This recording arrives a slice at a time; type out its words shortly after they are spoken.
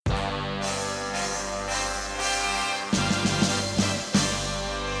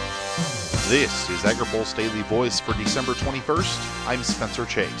This is AgriPulse Daily Voice for December 21st. I'm Spencer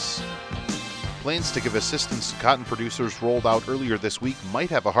Chase. Plans to give assistance to cotton producers rolled out earlier this week might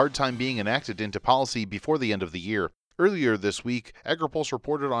have a hard time being enacted into policy before the end of the year. Earlier this week, AgriPulse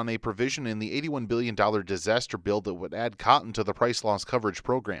reported on a provision in the $81 billion disaster bill that would add cotton to the price loss coverage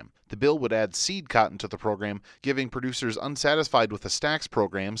program. The bill would add seed cotton to the program, giving producers unsatisfied with the stacks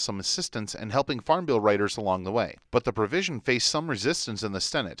program some assistance and helping Farm Bill writers along the way. But the provision faced some resistance in the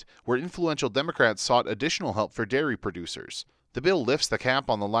Senate, where influential Democrats sought additional help for dairy producers. The bill lifts the cap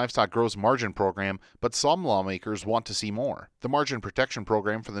on the livestock gross margin program, but some lawmakers want to see more. The margin protection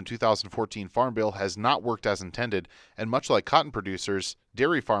program for the 2014 Farm Bill has not worked as intended, and much like cotton producers,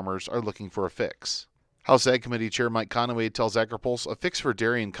 dairy farmers are looking for a fix. House Ag Committee Chair Mike Conaway tells AgriPulse a fix for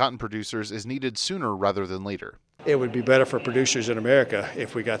dairy and cotton producers is needed sooner rather than later. It would be better for producers in America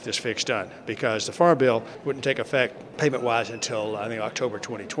if we got this fix done, because the Farm Bill wouldn't take effect payment-wise until, I think, October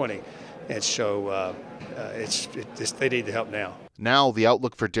 2020. And so they need the help now. Now, the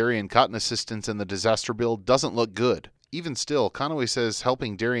outlook for dairy and cotton assistance in the disaster bill doesn't look good. Even still, Conaway says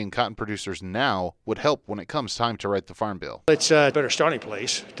helping dairy and cotton producers now would help when it comes time to write the Farm Bill. It's a better starting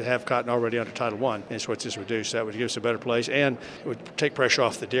place to have cotton already under Title I, and so what this would do. So that would give us a better place, and it would take pressure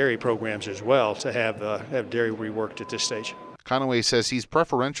off the dairy programs as well to have dairy reworked at this stage. Conaway says he's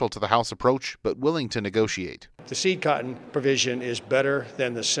preferential to the House approach, but willing to negotiate. The seed cotton provision is better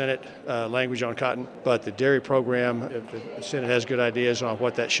than the Senate language on cotton, but the dairy program, if the Senate has good ideas on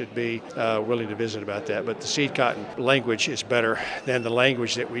what that should be, willing to visit about that. But the seed cotton language is better than the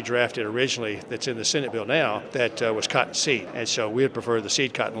language that we drafted originally that's in the Senate bill now that was cotton seed. And so we would prefer the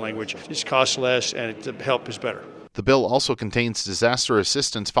seed cotton language. It costs less and the help is better. The bill also contains disaster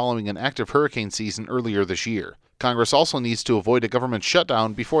assistance following an active hurricane season earlier this year. Congress also needs to avoid a government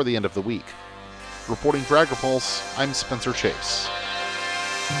shutdown before the end of the week. Reporting for AgriPulse, I'm Spencer Chase.